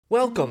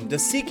Welcome to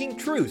Seeking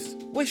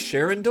Truth with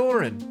Sharon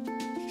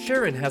Doran.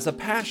 Sharon has a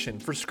passion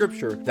for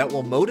Scripture that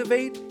will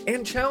motivate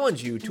and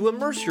challenge you to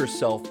immerse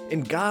yourself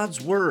in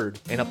God's Word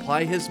and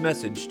apply His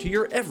message to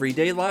your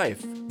everyday life.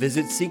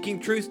 Visit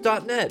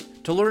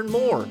seekingtruth.net to learn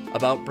more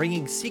about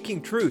bringing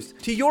Seeking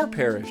Truth to your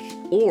parish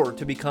or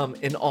to become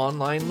an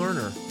online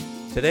learner.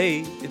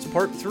 Today, it's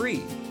part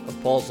 3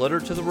 of Paul's letter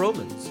to the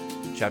Romans,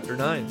 chapter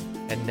 9.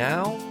 And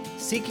now,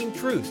 Seeking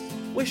Truth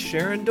with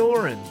Sharon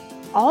Doran.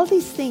 All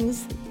these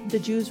things, the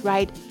Jews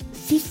write,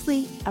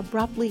 ceaselessly,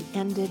 abruptly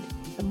ended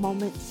the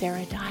moment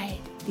Sarah died.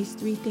 These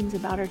three things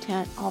about her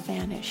tent all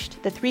vanished.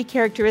 The three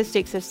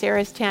characteristics of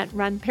Sarah's tent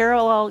run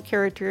parallel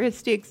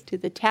characteristics to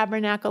the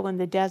tabernacle in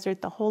the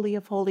desert, the Holy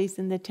of Holies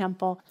in the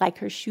temple, like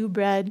her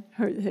shewbread,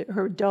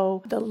 her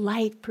dough. The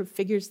light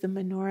prefigures the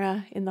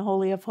menorah in the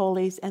Holy of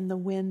Holies, and the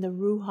wind, the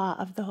ruha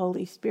of the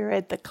Holy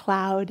Spirit, the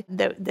cloud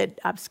that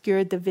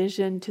obscured the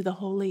vision to the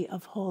Holy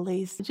of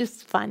Holies.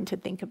 Just fun to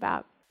think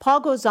about. Paul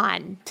goes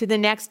on to the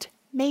next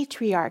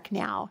matriarch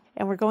now,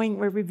 and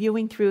we're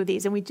reviewing through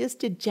these, and we just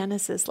did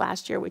Genesis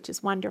last year, which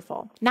is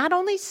wonderful. Not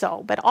only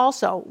so, but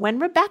also when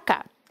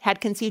Rebekah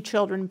had conceived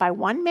children by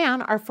one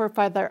man, our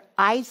forefather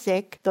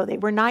Isaac, though they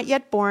were not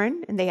yet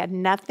born, and they had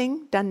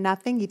done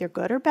nothing, either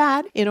good or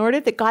bad, in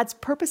order that God's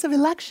purpose of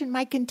election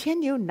might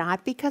continue,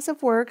 not because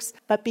of works,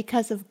 but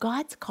because of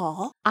God's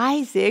call,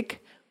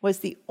 Isaac was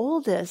the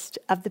oldest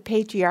of the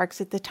patriarchs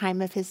at the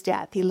time of his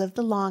death. He lived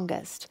the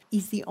longest.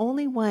 He's the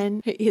only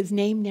one, his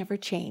name never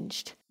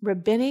changed.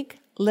 Rabbinic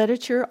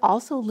literature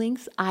also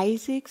links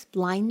Isaac's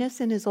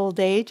blindness in his old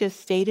age, as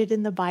stated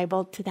in the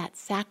Bible, to that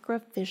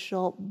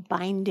sacrificial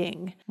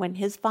binding. When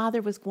his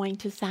father was going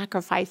to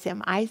sacrifice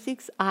him,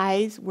 Isaac's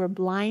eyes were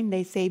blind,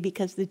 they say,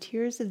 because the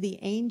tears of the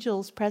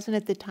angels present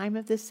at the time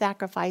of this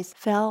sacrifice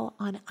fell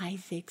on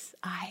Isaac's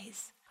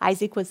eyes.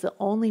 Isaac was the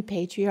only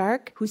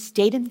patriarch who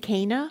stayed in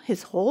Canaan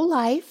his whole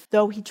life.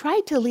 Though he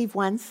tried to leave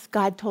once,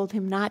 God told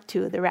him not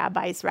to, the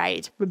rabbis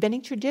write.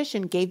 Rabbinic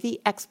tradition gave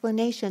the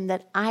explanation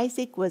that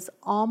Isaac was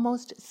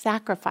almost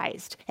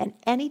sacrificed, and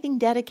anything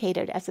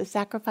dedicated as a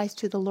sacrifice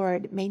to the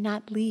Lord may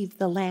not leave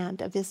the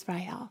land of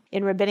Israel.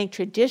 In rabbinic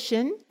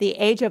tradition, the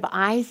age of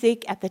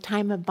Isaac at the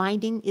time of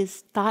binding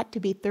is thought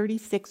to be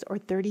 36 or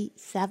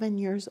 37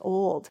 years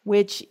old,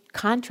 which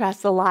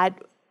contrasts a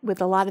lot with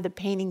a lot of the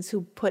paintings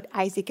who put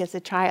Isaac as a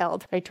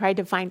child. I tried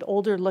to find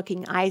older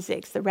looking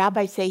Isaacs. The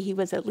rabbis say he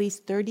was at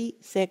least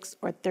 36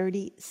 or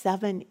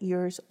 37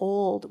 years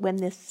old when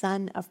this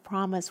son of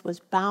promise was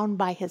bound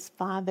by his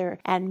father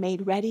and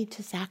made ready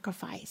to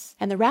sacrifice.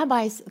 And the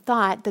rabbis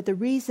thought that the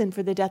reason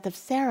for the death of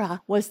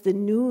Sarah was the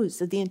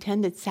news of the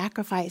intended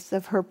sacrifice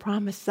of her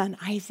promised son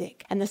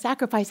Isaac. And the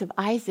sacrifice of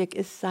Isaac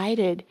is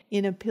cited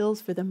in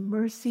appeals for the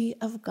mercy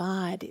of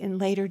God in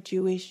later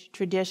Jewish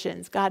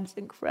traditions. God's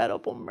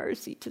incredible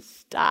mercy to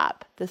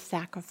stop the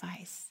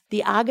sacrifice.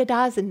 The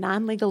Agadah is a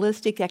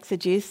non-legalistic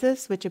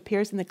exegesis which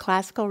appears in the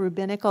classical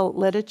rabbinical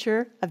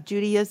literature of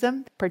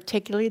Judaism,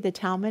 particularly the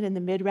Talmud and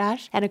the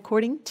Midrash. And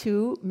according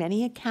to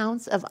many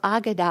accounts of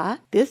Agadah,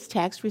 this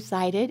text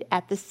recited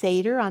at the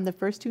Seder on the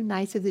first 2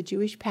 nights of the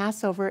Jewish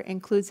Passover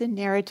includes a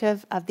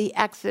narrative of the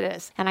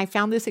Exodus. And I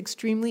found this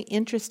extremely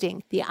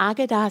interesting. The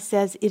Agadah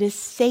says it is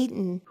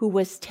Satan who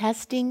was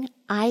testing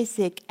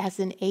Isaac as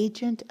an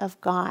agent of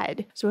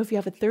God. So if you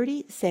have a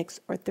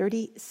 36 or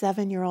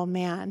 37-year-old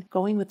man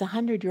going with a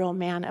 100-year-old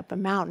man up a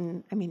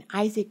mountain,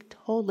 Isaac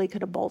totally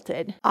could have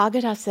bolted.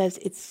 Agadah says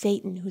it's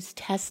Satan who's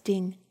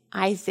testing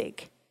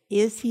Isaac.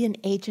 Is he an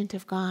agent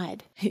of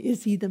God?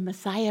 Is he the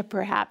Messiah,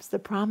 perhaps, the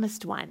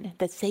promised one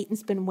that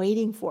Satan's been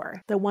waiting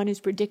for, the one who's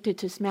predicted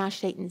to smash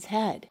Satan's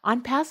head?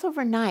 On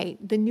Passover night,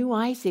 the new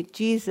Isaac,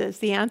 Jesus,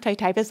 the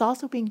antitype, is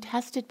also being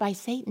tested by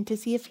Satan to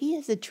see if he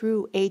is a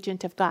true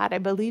agent of God. I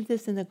believe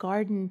this in the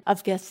Garden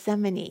of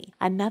Gethsemane,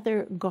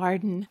 another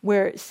garden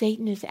where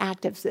Satan is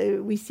active.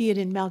 So we see it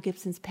in Mel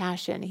Gibson's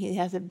Passion. He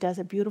does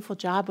a beautiful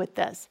job with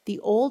this. The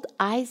old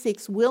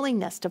Isaac's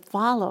willingness to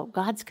follow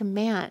God's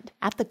command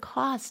at the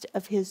cost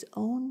of his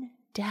own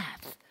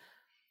death.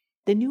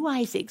 The new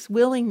Isaac's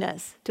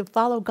willingness to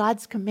follow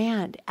God's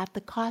command at the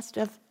cost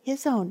of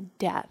his own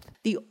death.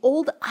 The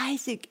old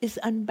Isaac is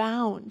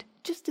unbound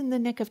just in the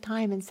nick of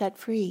time and set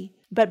free.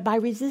 But by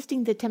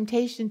resisting the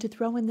temptation to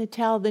throw in the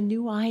towel, the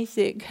new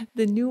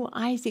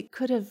Isaac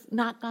could have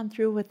not gone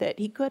through with it.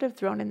 He could have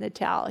thrown in the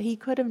towel. He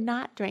could have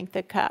not drank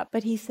the cup.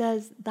 But he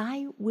says,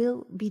 "Thy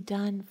will be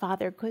done,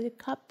 Father. Could the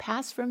cup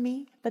pass from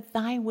me? But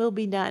thy will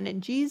be done."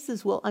 And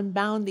Jesus will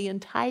unbound the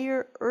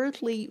entire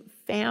earthly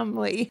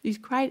family. He's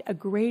quite a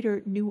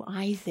greater new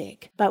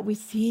Isaac. But we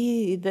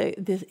see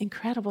the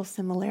incredible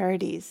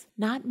similarities.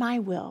 Not my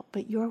will,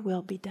 but your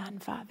will be done,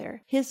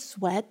 Father. His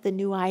sweat, the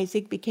new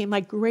Isaac, became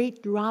like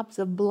great drops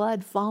of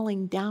blood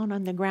falling down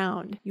on the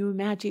ground. You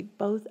imagine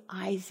both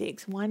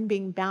Isaacs, one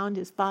being bound,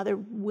 his father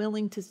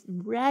willing to,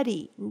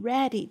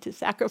 ready to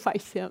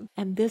sacrifice him.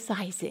 And this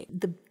Isaac,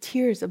 the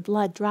tears of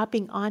blood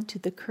dropping onto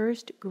the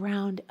cursed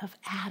ground of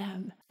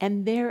Adam.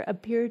 And there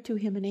appeared to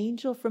him an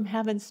angel from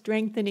heaven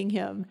strengthening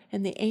him.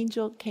 And the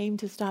angel came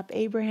to stop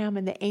Abraham,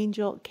 and the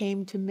angel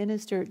came to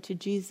minister to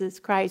Jesus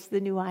Christ,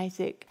 the new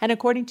Isaac. And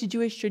according to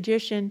Jewish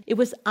tradition, it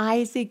was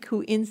Isaac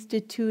who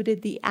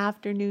instituted the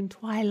afternoon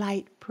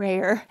twilight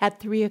prayer at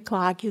 3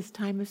 o'clock, his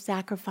time of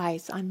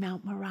sacrifice on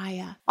Mount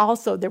Moriah.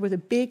 Also, there was a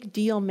big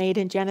deal made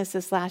in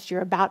Genesis last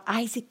year about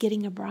Isaac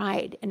getting a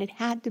bride, and it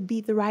had to be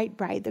the right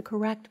bride, the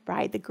correct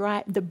bride,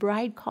 the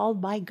bride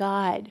called by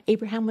God.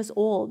 Abraham was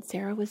old,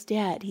 Sarah was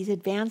dead. He's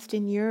advanced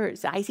in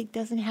years. Isaac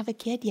doesn't have a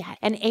kid yet.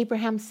 And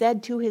Abraham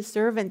said to his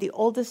servant, the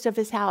oldest of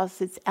his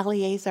house, it's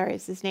Eleazar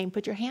is his name,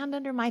 put your hand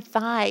under my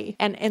thigh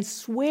and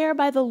swear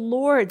by the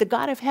Lord, the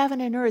God of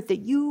heaven and earth, that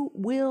you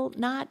will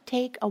not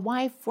take a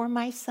wife for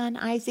my son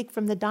Isaac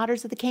from the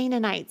daughters of the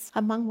Canaanites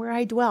among where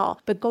I dwell,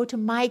 but go to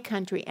my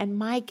country and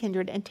my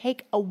kindred and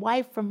take a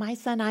wife from my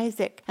son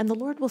Isaac. And the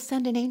Lord will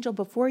send an angel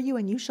before you,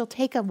 and you shall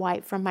take a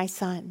wife from my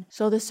son.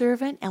 So the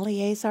servant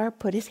Eleazar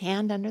put his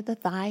hand under the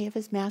thigh of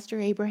his master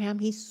Abraham.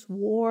 He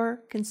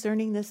swore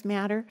concerning this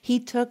matter. He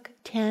took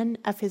 10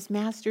 of his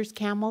master's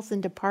camels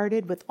and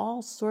departed with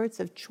all sorts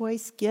of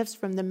choice gifts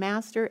from the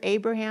master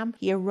Abraham.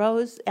 He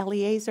arose,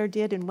 Eleazar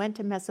did, and went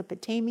to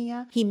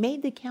Mesopotamia. He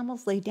made the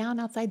camels lay down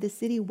outside the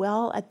city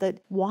well at the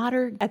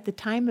water at the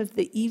time of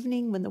the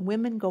evening when the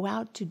women go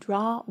out to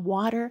draw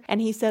water. And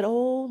he said,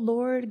 O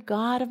Lord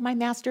God of my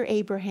master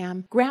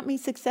Abraham, grant me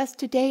success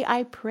today,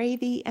 I pray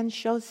thee, and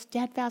show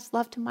steadfast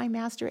love to my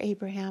master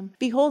Abraham.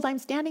 Behold, I'm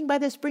standing by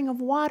the spring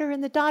of water,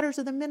 and the daughters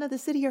of the men of the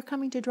city are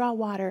coming to draw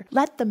water.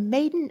 Let the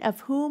maiden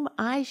of whom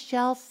I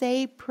shall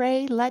say,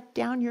 pray, let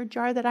down your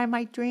jar that I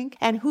might drink,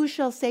 and who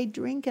shall say,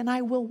 drink, and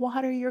I will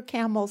water your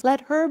camels.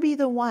 Let her be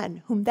the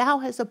one whom thou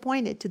hast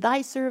appointed to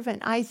thy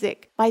servant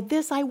Isaac. By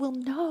this I will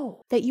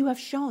know that you have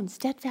shown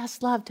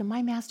steadfast love to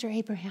my master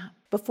Abraham.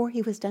 Before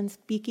he was done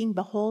speaking,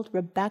 behold,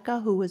 Rebekah,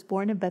 who was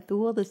born of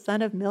Bethuel, the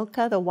son of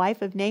Milcah, the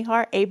wife of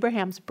Nahor,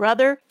 Abraham's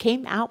brother,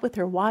 came out with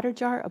her water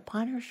jar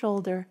upon her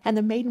shoulder. And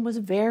the maiden was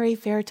very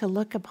fair to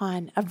look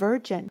upon, a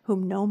virgin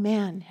whom no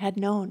man had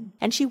known.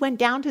 And she went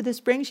down to the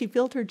spring, she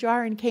filled her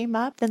jar and came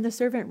up. Then the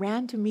servant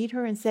ran to meet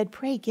her and said,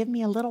 pray, give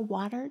me a little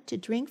water to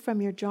drink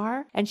from your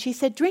jar. And she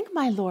said, drink,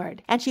 my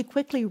lord. And she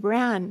quickly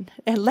ran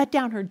and let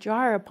down her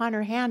jar upon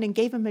her hand and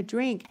gave him a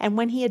drink. And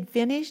when he had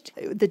finished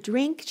the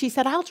drink, she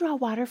said, I'll draw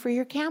water for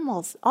your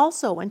camels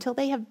also until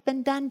they have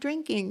been done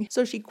drinking.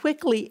 So she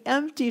quickly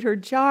emptied her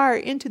jar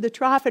into the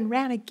trough and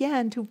ran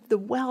again to the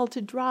well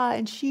to draw,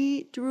 and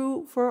she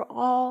drew for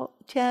all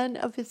 10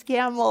 of his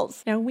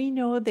camels. Now we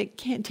know that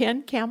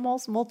 10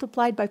 camels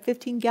multiplied by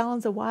 15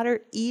 gallons of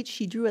water each,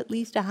 she drew at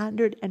least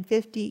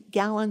 150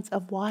 gallons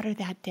of water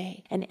that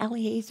day. And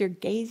Eleazar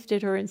gazed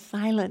at her in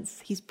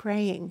silence. He's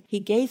praying. He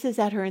gazes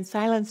at her in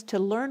silence to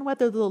learn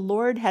whether the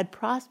Lord had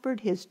prospered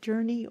his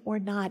journey or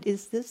not.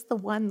 Is this the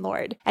one,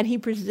 Lord? And he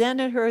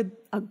presented her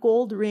a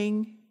gold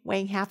ring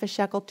weighing half a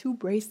shekel, 2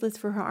 bracelets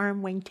for her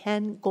arm weighing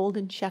 10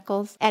 golden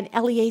shekels. And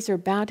Eleazar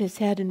bowed his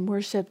head and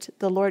worshipped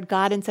the Lord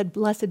God and said,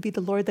 blessed be the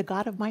Lord, the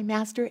God of my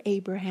master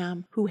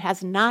Abraham, who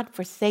has not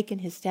forsaken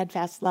his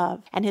steadfast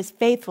love and his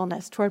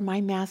faithfulness toward my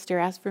master.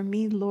 As for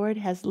me, Lord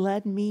has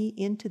led me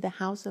into the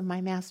house of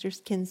my master's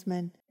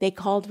kinsman. They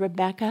called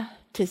Rebekah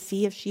to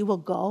see if she will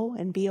go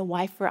and be a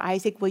wife for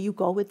Isaac. Will you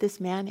go with this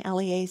man,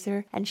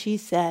 Eleazar? And she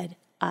said,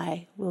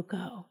 I will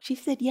go. She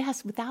said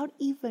yes, without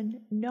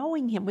even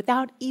knowing him,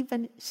 without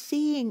even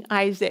seeing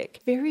Isaac.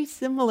 Very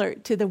similar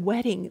to the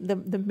wedding,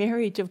 the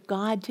marriage of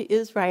God to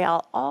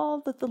Israel.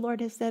 All that the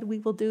Lord has said we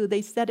will do.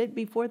 They said it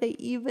before they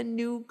even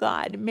knew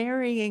God,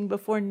 marrying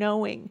before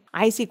knowing.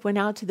 Isaac went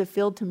out to the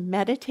field to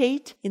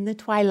meditate in the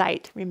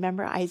twilight.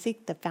 Remember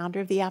Isaac, the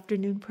founder of the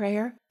afternoon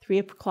prayer? 3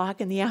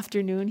 o'clock in the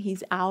afternoon,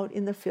 he's out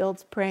in the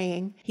fields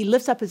praying. He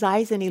lifts up his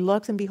eyes and he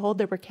looks, and behold,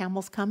 there were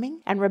camels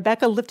coming. And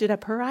Rebekah lifted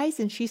up her eyes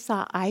and she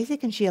saw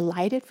Isaac, and she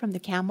alighted from the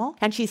camel.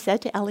 And she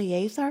said to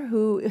Eleazar,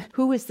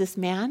 who is this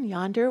man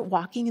yonder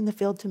walking in the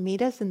field to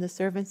meet us? And the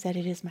servant said,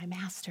 it is my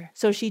master.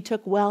 So she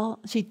took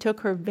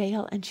her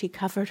veil and she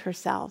covered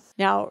herself.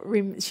 Now,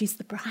 she's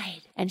the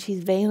bride and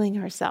she's veiling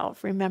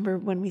herself. Remember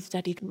when we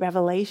studied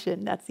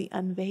Revelation, that's the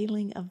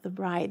unveiling of the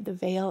bride. The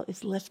veil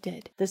is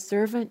lifted. The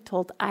servant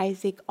told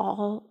Isaac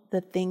all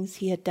the things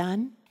he had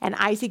done. And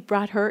Isaac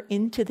brought her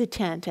into the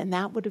tent, and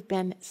that would have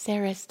been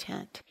Sarah's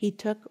tent. He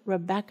took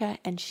Rebekah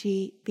and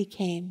she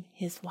became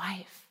his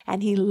wife.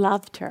 And he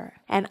loved her.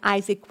 And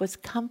Isaac was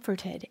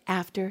comforted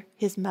after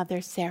his mother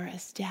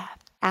Sarah's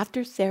death.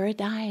 After Sarah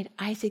died,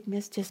 Isaac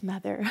missed his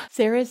mother.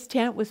 Sarah's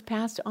tent was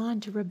passed on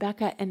to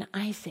Rebekah and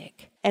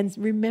Isaac. And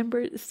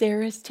remember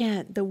Sarah's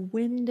tent, the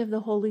wind of the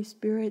Holy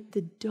Spirit,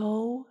 the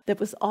dough that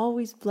was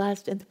always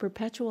blessed, and the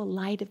perpetual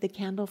light of the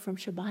candle from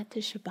Shabbat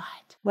to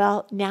Shabbat.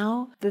 Well,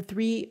 now the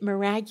 3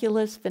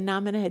 miraculous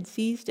phenomena had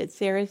ceased at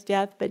Sarah's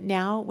death, but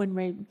now when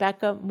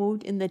Rebekah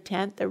moved in the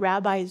tent, the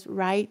rabbis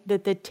write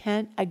that the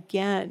tent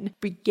again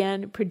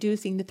began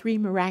producing the 3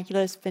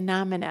 miraculous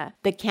phenomena.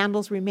 The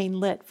candles remained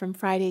lit from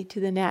Friday to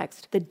the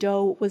next. The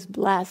dough was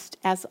blessed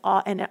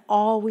and it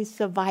always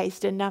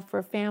sufficed enough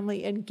for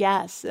family and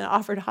guests, and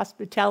offered offered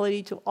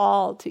hospitality to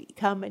all to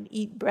come and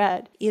eat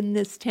bread in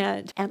this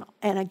tent. And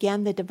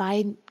again, the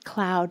divine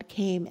cloud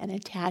came and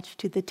attached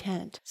to the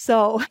tent.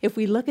 So if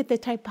we look at the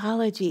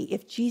typology,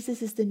 if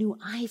Jesus is the new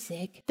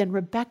Isaac, then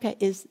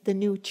Rebekah is the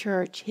new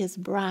church, his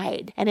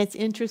bride. And it's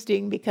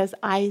interesting because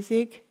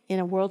Isaac, in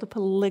a world of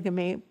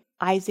polygamy,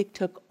 Isaac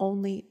took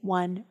only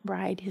one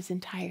bride his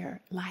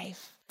entire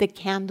life. The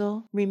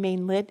candle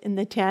remained lit in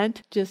the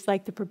tent, just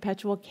like the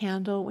perpetual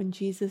candle when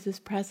Jesus is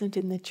present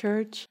in the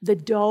church. The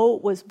dough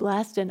was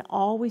blessed and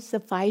always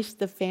sufficed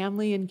the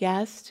family and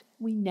guest.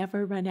 We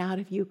never run out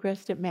of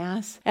Eucharist at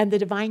Mass. And the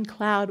divine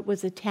cloud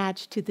was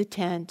attached to the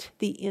tent,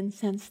 the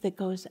incense that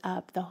goes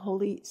up, the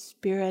Holy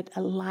Spirit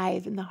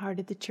alive in the heart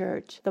of the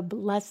church, the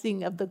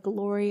blessing of the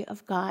glory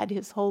of God,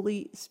 his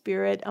Holy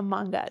Spirit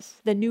among us.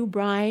 The new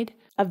bride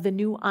of the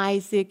new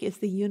Isaac is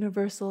the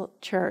universal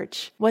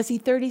church. Was he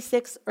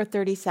 36 or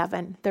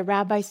 37? The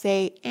rabbis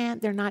say,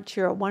 they're not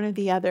sure, one or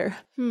the other.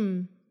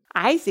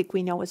 Isaac,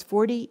 we know, was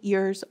 40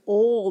 years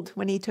old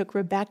when he took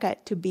Rebekah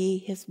to be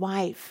his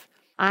wife.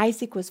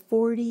 Isaac was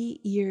 40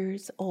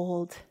 years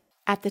old.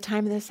 At the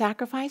time of the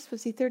sacrifice,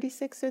 was he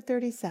 36 or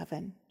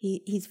 37?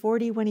 He's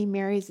 40 when he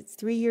marries. It's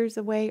 3 years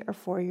away or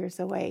 4 years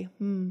away.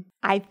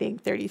 I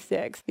think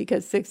 36,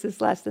 because 6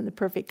 is less than the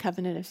perfect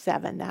covenant of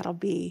 7. That'll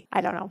be,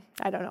 I don't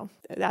know.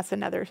 That's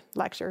another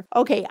lecture.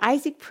 Okay,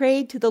 Isaac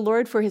prayed to the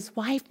Lord for his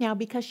wife now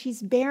because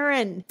she's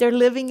barren. They're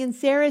living in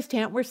Sarah's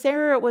tent where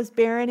Sarah was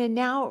barren, and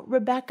now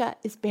Rebekah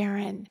is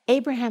barren.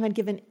 Abraham had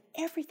given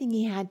everything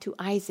he had to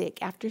Isaac.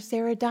 After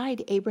Sarah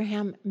died,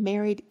 Abraham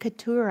married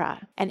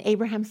Keturah, and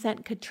Abraham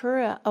sent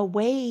Keturah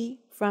away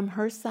from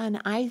her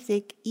son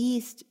Isaac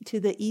east to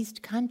the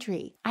east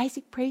country.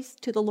 Isaac prays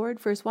to the Lord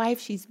for his wife.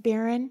 She's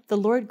barren. The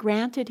Lord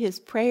granted his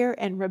prayer,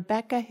 and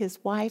Rebekah, his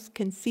wife,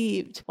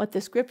 conceived. What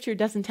the scripture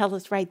doesn't tell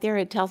us right there,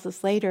 it tells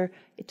us later,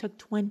 it took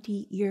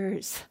 20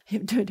 years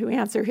to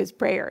answer his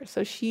prayer.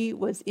 So she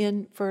was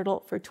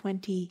infertile for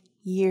 20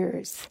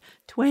 years.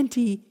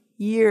 20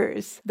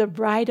 years. The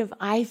bride of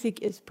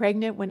Isaac is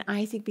pregnant when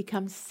Isaac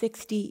becomes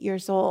 60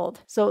 years old.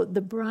 So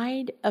the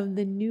bride of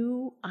the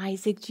new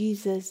Isaac,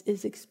 Jesus,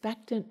 is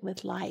expectant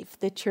with life,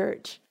 the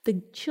church.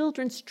 The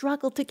children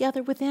struggle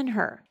together within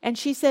her. And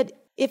she said,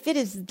 if it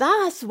is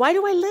thus, why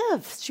do I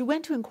live? She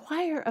went to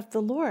inquire of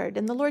the Lord,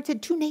 and the Lord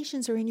said, 2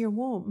 nations are in your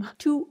womb.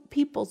 2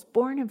 peoples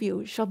born of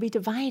you shall be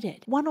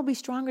divided. One will be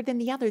stronger than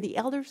the other. The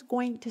elder's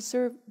going to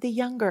serve the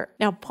younger.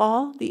 Now,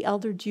 Paul, the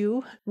elder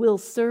Jew, will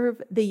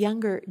serve the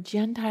younger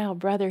Gentile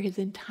brother his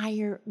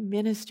entire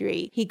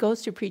ministry. He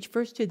goes to preach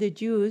first to the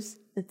Jews,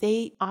 that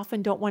they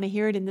often don't want to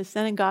hear it in the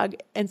synagogue.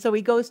 And so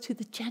he goes to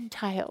the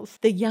Gentiles,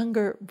 the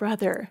younger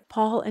brother,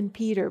 Paul and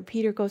Peter.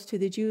 Peter goes to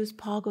the Jews,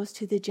 Paul goes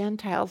to the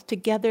Gentiles.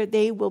 Together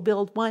they will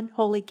build one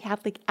holy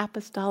Catholic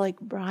apostolic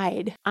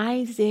bride.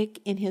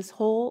 Isaac in his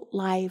whole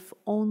life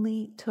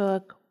only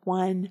took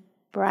one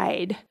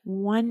bride,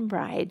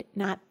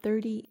 not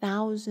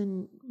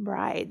 30,000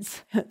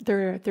 brides.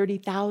 There are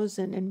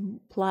 30,000 and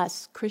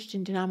plus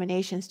Christian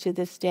denominations to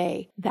this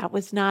day. That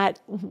was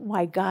not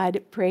why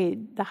God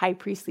prayed the high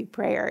priestly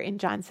prayer in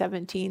John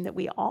 17, that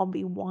we all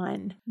be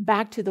one.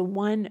 Back to the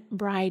one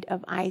bride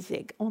of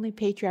Isaac, only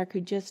patriarch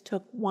who just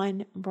took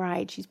one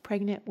bride. She's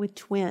pregnant with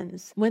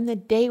twins. When the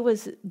day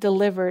was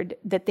delivered,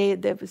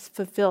 that was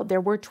fulfilled, there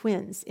were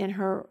twins in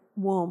her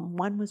womb.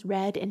 One was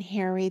red and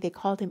hairy. They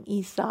called him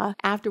Esau.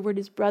 Afterward,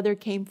 his brother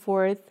came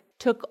forth,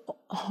 took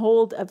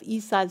hold of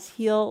Esau's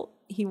heel.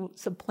 He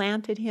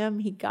supplanted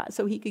him.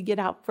 So he could get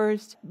out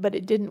first, but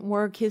it didn't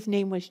work. His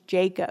name was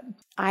Jacob.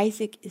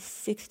 Isaac is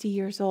 60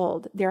 years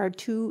old. There are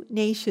 2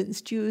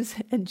 nations, Jews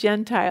and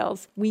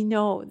Gentiles. We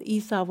know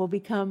Esau will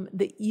become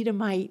the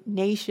Edomite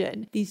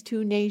nation. These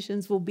 2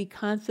 nations will be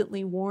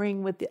constantly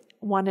warring with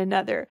one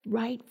another.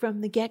 Right from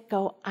the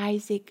get-go,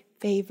 Isaac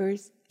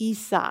favors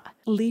Esau,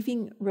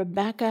 leaving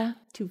Rebekah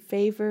to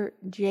favor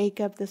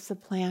Jacob the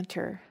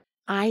supplanter.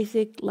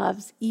 Isaac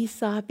loves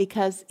Esau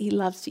because he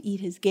loves to eat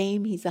his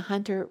game. He's a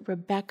hunter.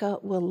 Rebekah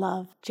will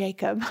love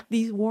Jacob.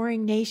 These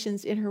warring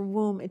nations in her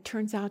womb, it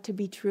turns out to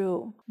be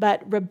true.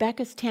 But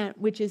Rebekah's tent,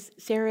 which is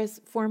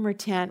Sarah's former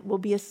tent, will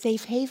be a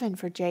safe haven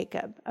for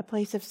Jacob, a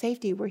place of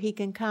safety where he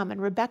can come.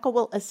 And Rebekah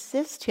will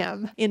assist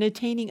him in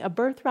attaining a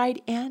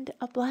birthright and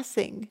a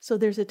blessing. So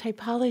there's a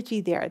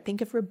typology there.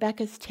 Think of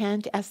Rebekah's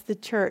tent as the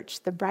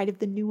church, the bride of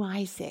the new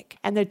Isaac.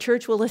 And the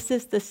church will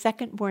assist the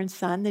second-born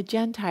son, the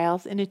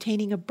Gentiles, in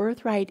attaining a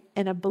birthright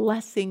and a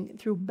blessing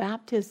through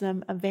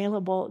baptism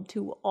available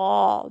to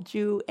all,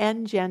 Jew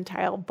and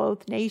Gentile.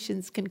 Both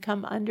nations can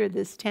come under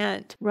this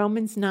tent.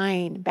 Romans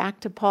 9,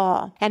 back to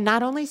Paul. And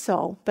not only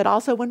so, but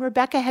also when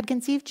Rebekah had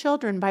conceived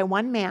children by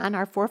one man,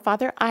 our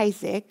forefather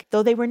Isaac,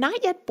 though they were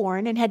not yet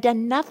born and had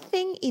done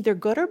nothing either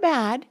good or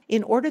bad,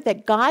 in order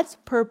that God's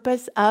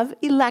purpose of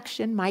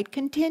election might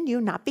continue,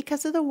 not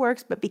because of the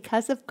works, but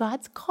because of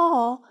God's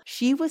call,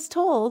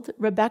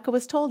 Rebekah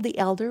was told, the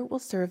elder will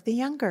serve the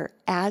younger,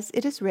 as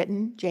it is written,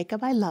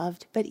 Jacob I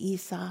loved, but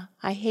Esau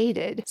I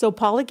hated. So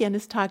Paul again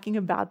is talking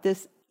about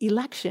this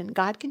election.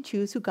 God can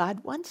choose who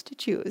God wants to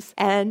choose.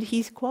 And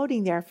he's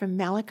quoting there from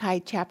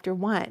Malachi chapter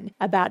 1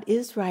 about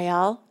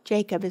Israel.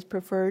 Jacob is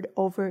preferred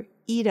over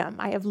Edom.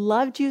 I have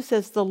loved you,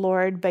 says the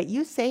Lord, but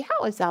you say,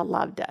 how hast thou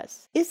loved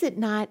us? Is it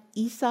not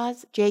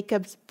Esau's,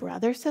 Jacob's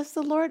brother, says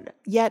the Lord?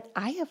 Yet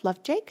I have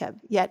loved Jacob,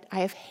 yet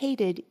I have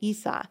hated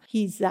Esau.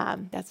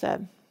 That's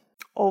a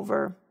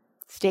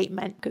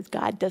overstatement because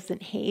God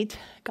doesn't hate.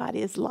 God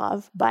is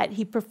love, but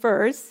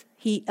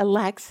he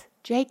elects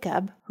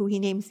Jacob, who he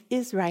names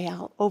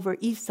Israel, over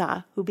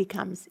Esau, who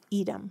becomes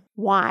Edom.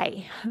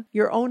 Why?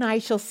 Your own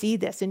eyes shall see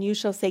this, and you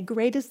shall say,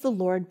 great is the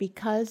Lord,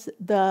 because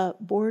the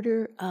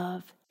border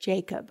of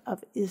Jacob,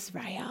 of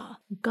Israel.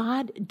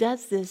 God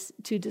does this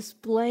to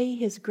display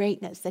his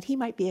greatness, that he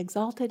might be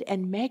exalted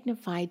and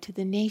magnified to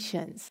the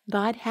nations.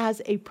 God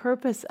has a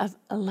purpose of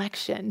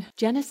election.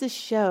 Genesis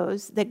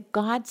shows that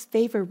God's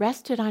favor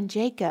rested on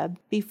Jacob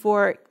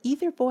before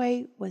either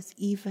boy was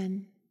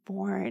even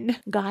born.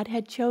 God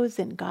had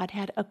chosen, God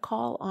had a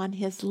call on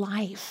his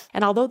life.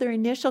 And although their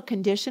initial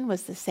condition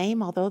was the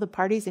same, although the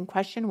parties in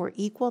question were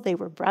equal, they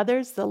were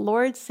brothers, the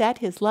Lord set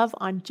his love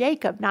on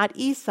Jacob, not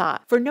Esau,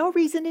 for no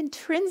reason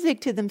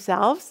intrinsic to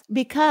themselves,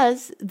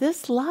 because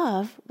this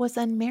love was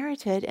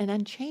unmerited and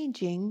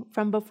unchanging.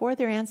 From before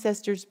their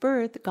ancestors'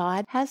 birth,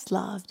 God has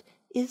loved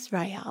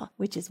Israel,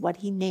 which is what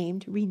he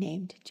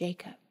renamed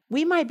Jacob.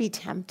 We might be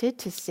tempted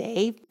to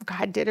say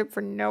God did it for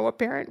no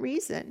apparent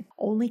reason.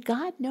 Only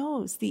God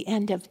knows the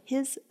end of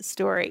his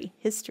story,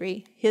 his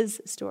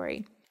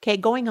story. Okay,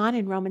 going on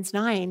in Romans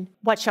 9,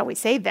 what shall we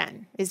say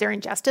then? Is there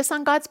injustice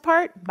on God's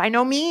part? By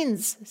no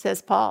means,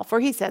 says Paul,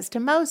 for he says to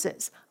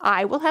Moses,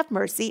 I will have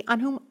mercy on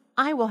whom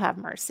I will have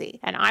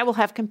mercy, and I will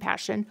have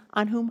compassion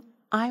on whom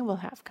I will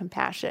have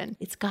compassion.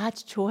 It's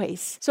God's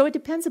choice. So it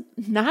depends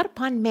not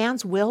upon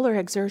man's will or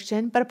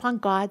exertion, but upon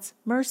God's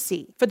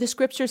mercy. For the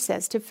scripture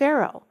says to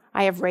Pharaoh,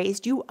 I have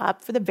raised you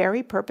up for the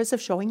very purpose of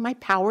showing my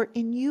power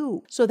in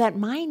you, so that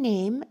my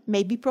name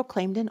may be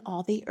proclaimed in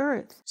all the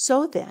earth.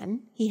 So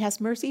then, he has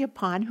mercy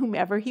upon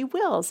whomever he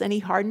wills, and he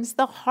hardens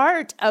the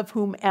heart of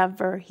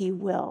whomever he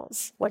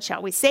wills. What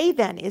shall we say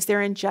then? Is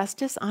there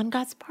injustice on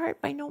God's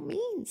part? By no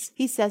means.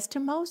 He says to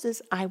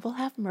Moses, I will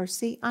have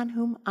mercy on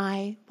whom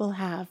I will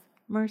have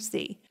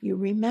mercy. You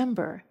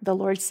remember the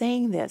Lord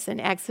saying this in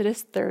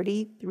Exodus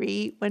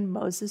 33 when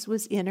Moses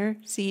was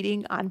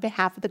interceding on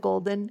behalf of the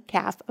golden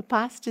calf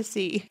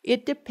apostasy.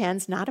 It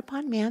depends not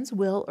upon man's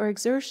will or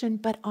exertion,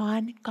 but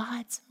on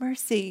God's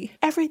mercy.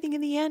 Everything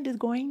in the end is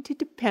going to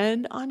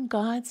depend on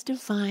God's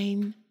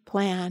divine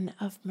plan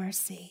of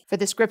mercy. For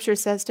the scripture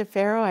says to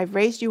Pharaoh, I've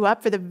raised you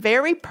up for the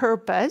very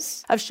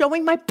purpose of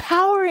showing my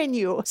power in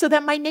you, so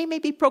that my name may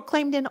be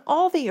proclaimed in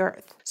all the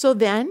earth. So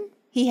then,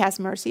 he has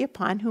mercy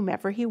upon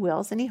whomever he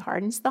wills, and he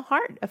hardens the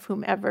heart of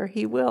whomever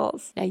he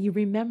wills. Now you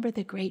remember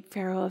the great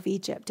Pharaoh of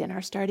Egypt in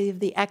our study of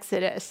the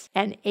Exodus.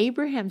 And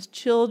Abraham's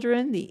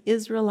children, the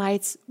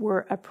Israelites,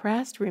 were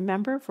oppressed,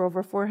 remember, for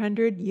over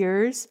 400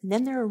 years. And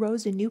then there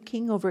arose a new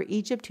king over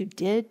Egypt who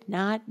did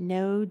not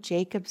know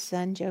Jacob's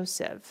son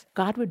Joseph.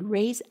 God would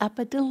raise up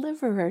a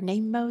deliverer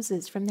named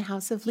Moses from the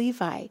house of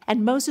Levi.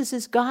 And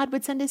Moses' God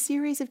would send a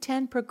series of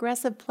 10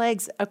 progressive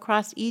plagues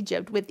across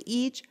Egypt, with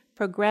each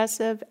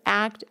progressive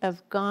act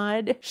of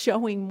God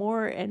showing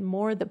more and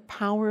more the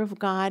power of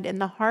God. And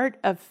the heart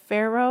of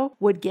Pharaoh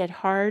would get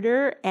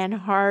harder and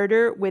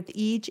harder with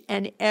each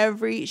and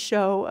every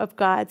show of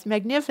God's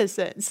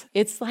magnificence.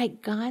 It's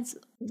like God's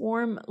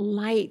warm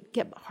light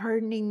kept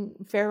hardening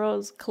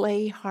Pharaoh's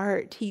clay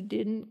heart. He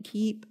didn't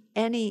keep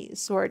any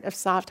sort of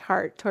soft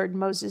heart toward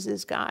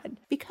Moses' God,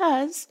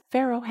 because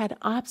Pharaoh had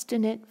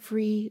obstinate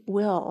free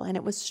will, and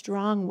it was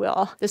strong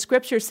will. The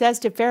scripture says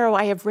to Pharaoh,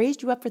 I have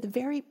raised you up for the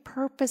very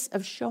purpose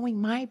of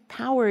showing my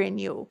power in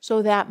you,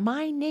 so that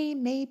my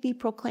name may be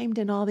proclaimed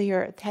in all the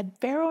earth. Had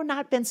Pharaoh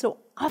not been so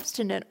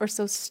obstinate or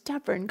so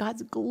stubborn,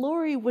 God's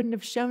glory wouldn't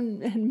have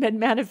shown and been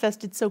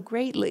manifested so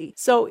greatly.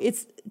 So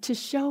it's to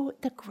show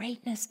the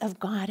greatness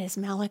of God, as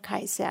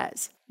Malachi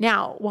says.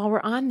 Now, while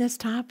we're on this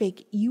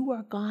topic, you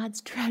are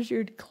God's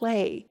treasured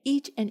clay,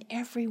 each and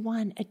every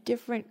one a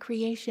different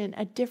creation,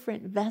 a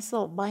different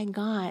vessel by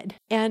God.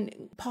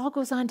 And Paul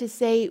goes on to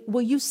say,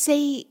 will you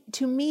say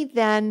to me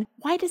then,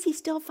 why does he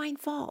still find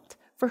fault?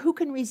 For who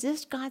can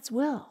resist God's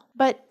will?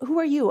 But who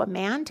are you, a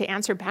man, to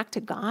answer back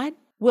to God?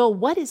 Will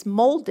what is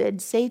molded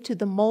say to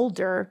the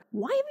molder,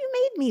 why have you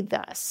made me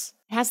thus?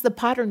 Has the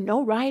potter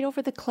no right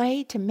over the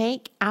clay to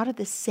make out of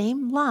the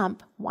same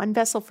lump one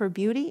vessel for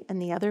beauty and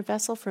the other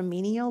vessel for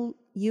menial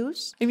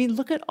use? I mean,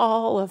 look at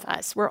all of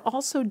us. We're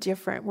all so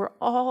different. We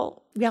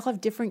all have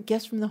different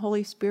gifts from the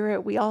Holy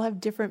Spirit. We all have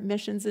different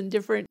missions and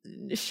different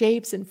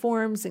shapes and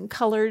forms and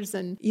colors.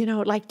 And,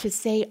 like to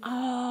say,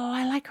 oh,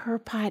 I like her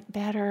pot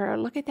better.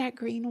 Look at that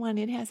green one.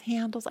 It has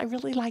handles. I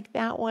really like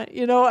that one.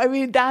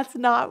 That's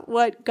not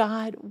what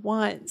God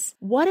wants.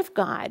 What if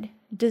God,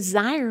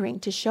 desiring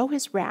to show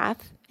his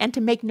wrath and to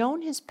make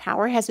known his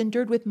power has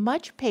endured with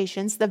much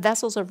patience the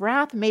vessels of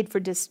wrath made for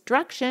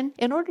destruction,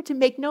 in order to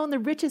make known the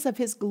riches of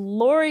his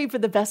glory for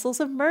the vessels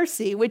of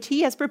mercy, which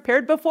he has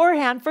prepared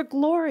beforehand for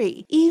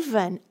glory,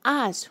 even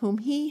us whom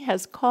he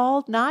has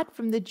called, not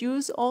from the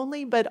Jews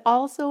only, but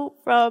also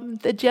from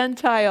the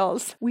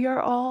Gentiles. We are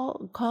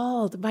all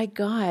called by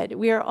God.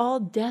 We are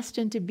all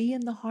destined to be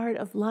in the heart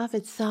of love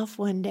itself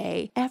one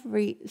day.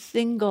 Every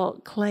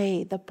single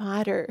clay, the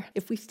potter,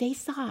 if we stay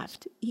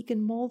soft, he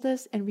can mold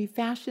us and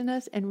refashion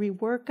us and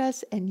rework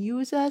us and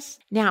use us.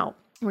 Now,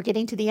 we're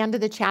getting to the end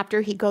of the chapter.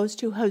 He goes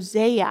to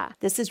Hosea.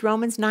 This is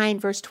Romans 9,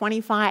 verse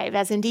 25.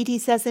 As indeed he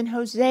says in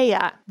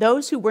Hosea,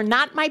 those who were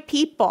not my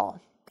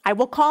people, I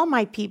will call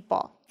my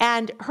people.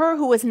 And her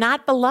who was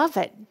not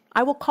beloved,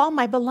 I will call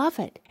my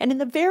beloved. And in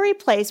the very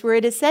place where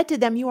it is said to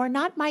them, you are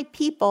not my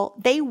people,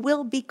 they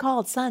will be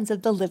called sons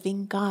of the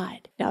living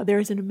God. Now, there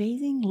is an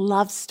amazing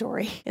love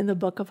story in the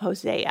book of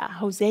Hosea.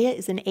 Hosea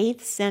is an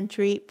 8th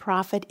century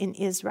prophet in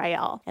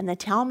Israel, and the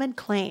Talmud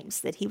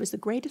claims that he was the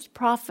greatest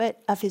prophet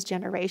of his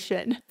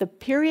generation. The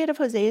period of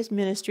Hosea's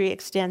ministry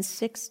extends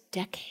 6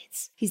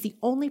 decades. He's the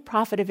only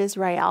prophet of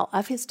Israel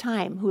of his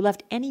time who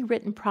left any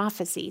written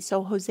prophecy,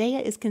 so Hosea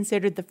is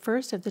considered the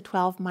first of the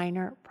 12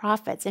 minor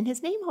prophets, and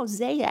his name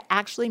Hosea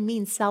actually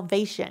means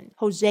salvation.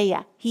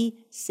 Hosea,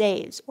 he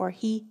saves or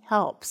he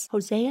helps.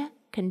 Hosea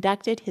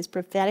conducted his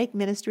prophetic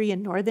ministry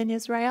in northern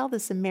Israel, the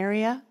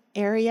Samaria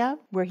area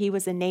where he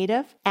was a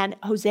native. And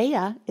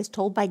Hosea is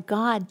told by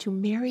God to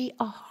marry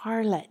a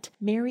harlot,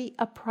 marry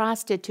a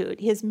prostitute.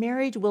 His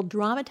marriage will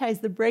dramatize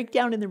the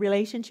breakdown in the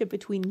relationship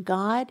between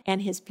God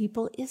and his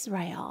people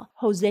Israel.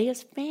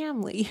 Hosea's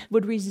family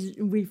would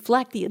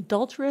reflect the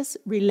adulterous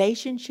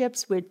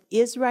relationships which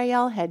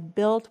Israel had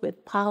built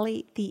with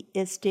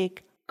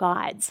polytheistic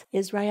gods.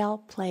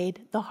 Israel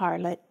played the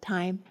harlot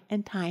time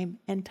and time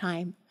and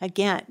time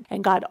again,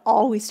 and God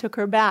always took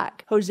her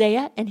back.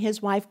 Hosea and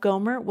his wife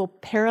Gomer will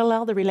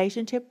parallel the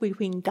relationship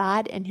between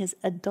God and his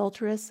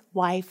adulterous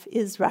wife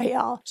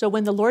Israel. So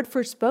when the Lord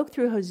first spoke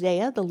through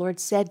Hosea, the Lord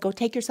said, go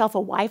take yourself a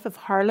wife of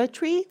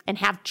harlotry and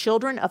have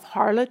children of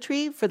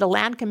harlotry, for the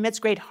land commits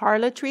great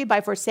harlotry by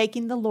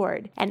forsaking the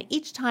Lord. And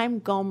each time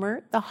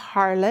Gomer, the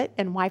harlot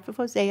and wife of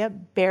Hosea,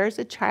 bears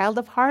a child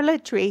of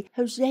harlotry,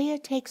 Hosea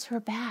takes her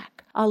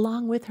back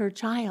along with her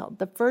child.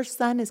 The first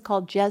son is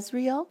called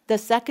Jezreel. The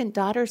second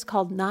daughter is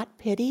called Not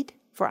Pitied,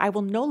 for I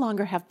will no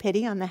longer have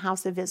pity on the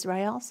house of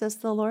Israel, says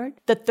the Lord.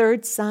 The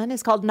third son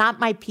is called Not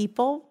My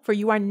People, for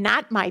you are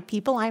not my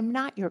people, I am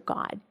not your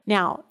God.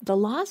 Now, the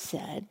law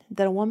said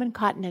that a woman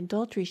caught in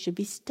adultery should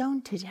be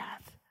stoned to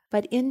death.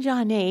 But in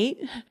John 8,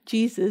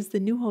 Jesus, the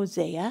new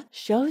Hosea,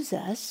 shows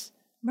us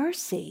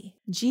mercy.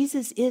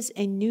 Jesus is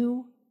a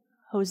new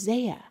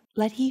Hosea.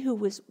 Let he who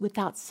was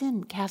without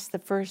sin cast the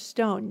first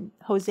stone.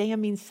 Hosea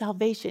means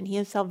salvation. He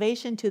is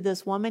salvation to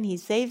this woman. He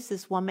saves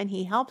this woman.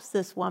 He helps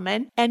this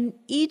woman. And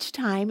each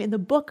time in the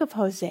book of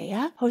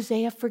Hosea,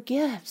 Hosea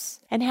forgives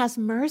and has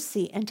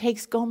mercy and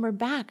takes Gomer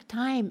back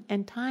time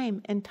and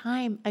time and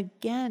time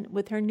again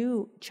with her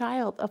new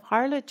child of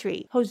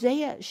harlotry.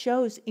 Hosea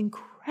shows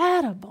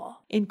incredible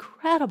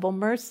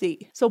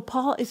mercy. So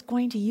Paul is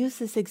going to use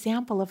this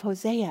example of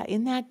Hosea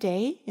in that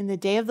day, in the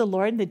day of the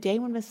Lord, in the day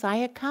when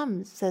Messiah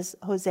comes, says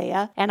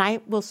Hosea, and I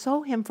will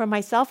sow him from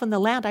myself in the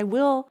land. I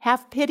will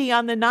have pity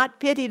on the not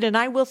pitied, and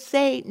I will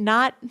say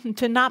not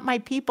my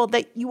people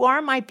that you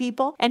are my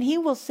people, and he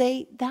will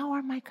say, thou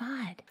art my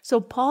God. So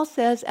Paul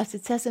says, as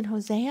it says in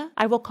Hosea,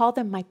 I will call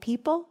them my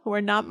people who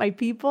are not my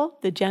people,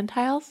 the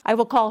Gentiles. I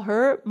will call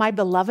her my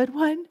beloved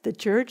one, the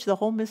church, the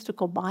whole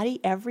mystical body,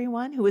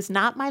 everyone who is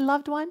not my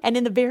loved one. And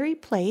in the very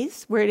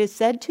place where it is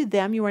said to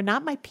them, you are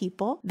not my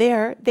people,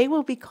 there they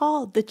will be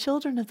called the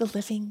children of the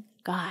living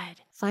God.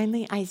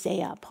 Finally,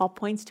 Isaiah. Paul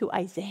points to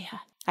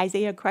Isaiah.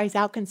 Isaiah cries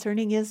out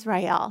concerning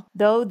Israel,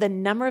 though the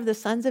number of the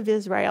sons of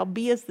Israel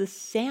be as the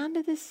sand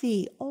of the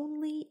sea,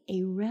 only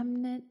a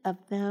remnant of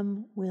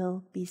them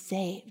will be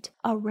saved.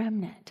 A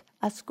remnant,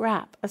 a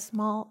scrap, a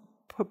small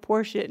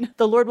proportion.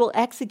 The Lord will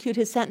execute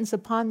his sentence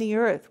upon the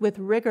earth with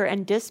rigor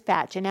and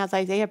dispatch. And as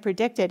Isaiah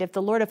predicted, if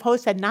the Lord of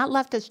hosts had not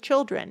left us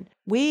children,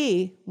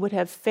 we would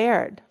have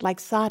fared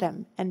like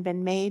Sodom and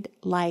been made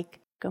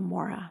like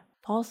Gomorrah.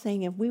 Paul's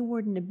saying if we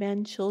wouldn't have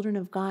been children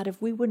of God,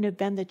 if we wouldn't have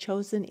been the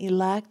chosen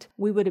elect,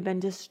 we would have been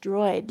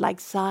destroyed like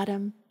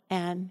Sodom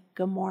and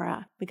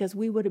Gomorrah, because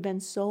we would have been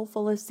so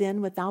full of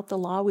sin without the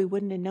law, we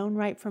wouldn't have known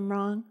right from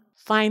wrong.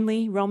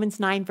 Finally, Romans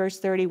 9, verse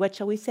 30, what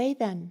shall we say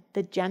then?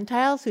 The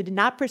Gentiles who did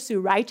not pursue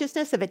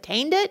righteousness have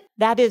attained it,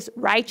 that is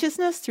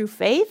righteousness through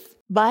faith,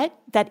 but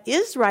that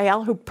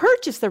Israel, who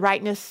purchased the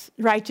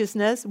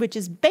righteousness, which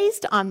is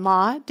based on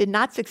law, did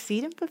not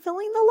succeed in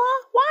fulfilling the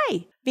law?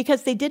 Why?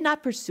 Because they did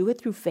not pursue it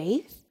through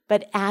faith,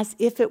 but as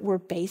if it were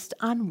based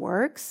on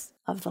works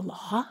of the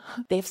law.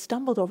 They have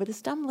stumbled over the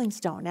stumbling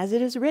stone. As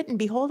it is written,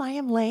 behold, I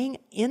am laying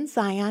in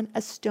Zion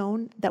a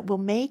stone that will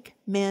make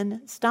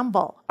men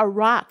stumble, a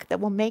rock that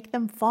will make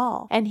them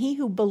fall. And he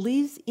who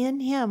believes in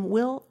him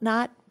will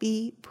not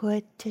be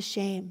put to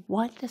shame.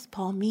 What does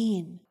Paul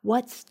mean?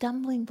 What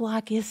stumbling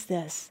block is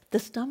this? The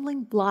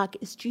stumbling block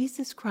is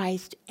Jesus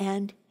Christ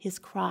and his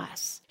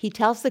cross. He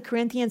tells the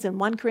Corinthians in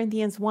 1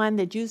 Corinthians 1,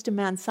 the Jews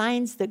demand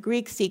signs, the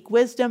Greeks seek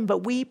wisdom,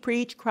 but we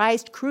preach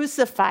Christ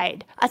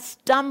crucified, a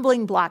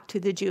stumbling block to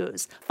the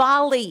Jews,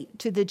 folly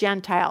to the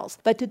Gentiles.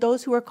 But to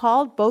those who are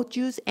called, both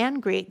Jews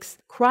and Greeks,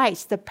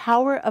 Christ, the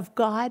power of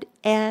God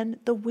and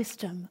the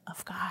wisdom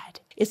of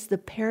God. It's the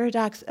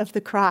paradox of the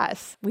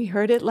cross. We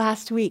heard it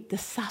last week, the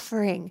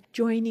suffering,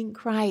 joining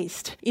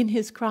Christ in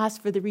his cross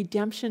for the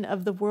redemption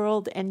of the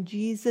world. And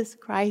Jesus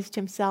Christ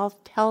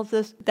himself tells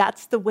us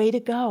that's the way to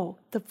go,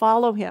 to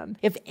follow him.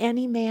 If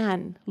any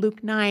man,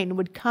 Luke 9,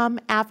 would come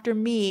after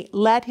me,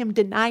 let him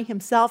deny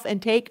himself and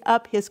take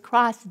up his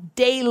cross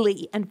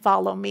daily and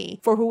follow me.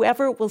 For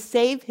whoever will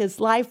save his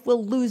life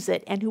will lose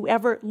it, and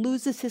whoever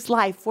loses his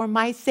life for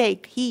my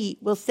sake, he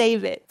will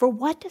save it. For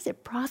what does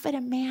it profit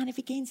a man if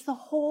he gains the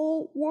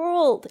whole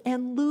world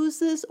and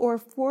loses or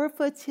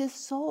forfeits his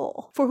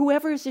soul? For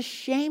whoever is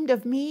ashamed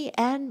of me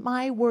and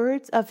my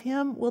words, of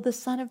him will the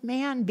Son of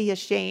Man be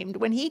ashamed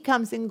when he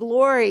comes in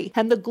glory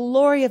and the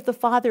glory of the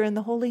Father and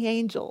the holy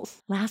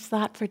angels. Last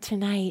thought for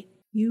tonight.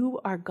 You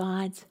are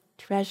God's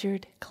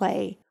treasured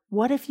clay.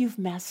 What if you've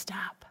messed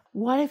up?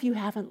 What if you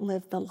haven't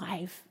lived the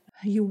life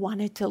you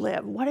wanted to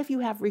live? What if you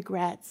have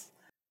regrets?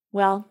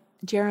 Well,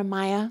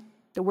 Jeremiah,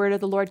 the word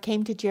of the Lord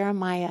came to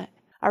Jeremiah.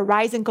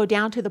 Arise and go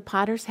down to the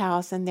potter's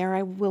house, and there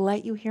I will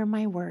let you hear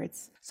my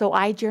words. So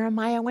I,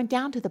 Jeremiah, went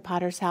down to the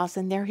potter's house,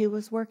 and there he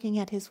was working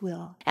at his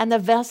will. And the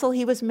vessel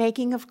he was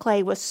making of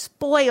clay was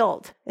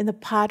spoiled in the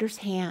potter's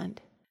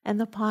hand. And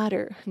the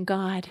potter,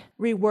 God,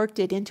 reworked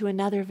it into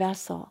another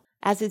vessel,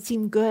 as it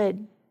seemed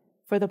good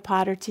for the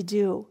potter to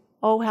do.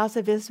 O house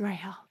of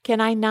Israel,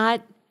 can I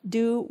not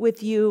do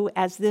with you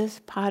as this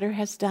potter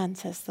has done,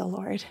 says the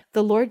Lord.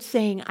 The Lord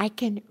saying, I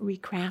can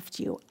recraft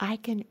you. I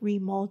can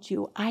remold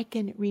you. I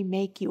can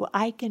remake you.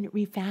 I can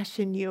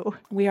refashion you.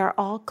 We are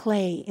all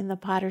clay in the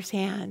potter's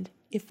hand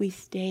if we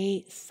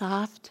stay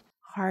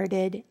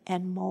soft-hearted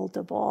and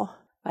moldable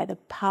by the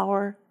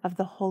power of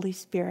the Holy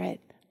Spirit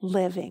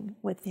living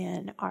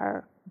within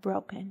our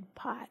broken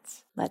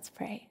pots. Let's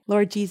pray.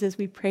 Lord Jesus,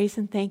 we praise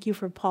and thank you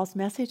for Paul's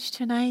message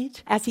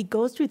tonight as he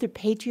goes through the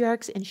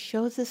patriarchs and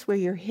shows us where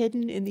you're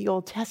hidden in the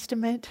Old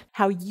Testament,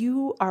 how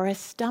you are a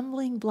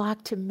stumbling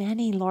block to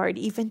many, Lord.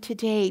 Even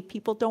today,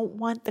 people don't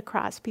want the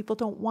cross. People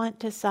don't want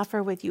to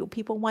suffer with you.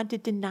 People want to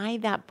deny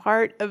that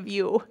part of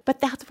you. But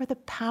that's where the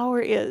power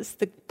is,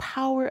 the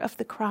power of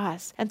the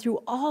cross. And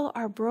through all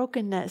our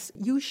brokenness,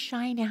 you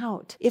shine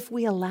out if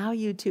we allow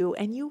you to,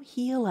 and you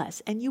heal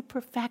us and you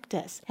perfect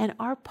us. And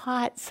our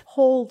pots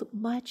hold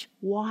much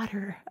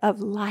water of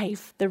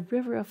life, the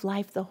river of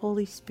life, the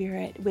Holy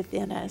Spirit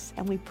within us.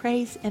 And we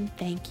praise and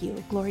thank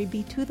you. Glory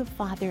be to the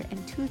Father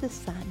and to the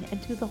Son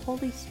and to the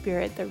Holy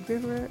Spirit, the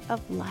river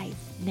of life,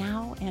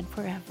 now and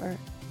forever.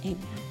 Amen.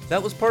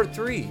 That was part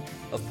 3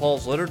 of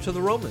Paul's letter to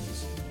the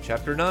Romans,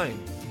 chapter 9,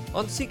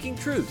 on Seeking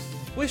Truth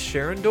with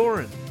Sharon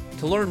Doran.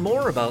 To learn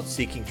more about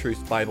Seeking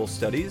Truth Bible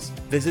studies,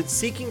 visit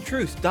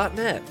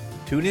seekingtruth.net.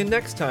 Tune in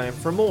next time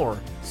for more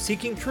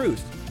Seeking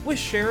Truth with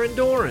Sharon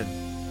Doran.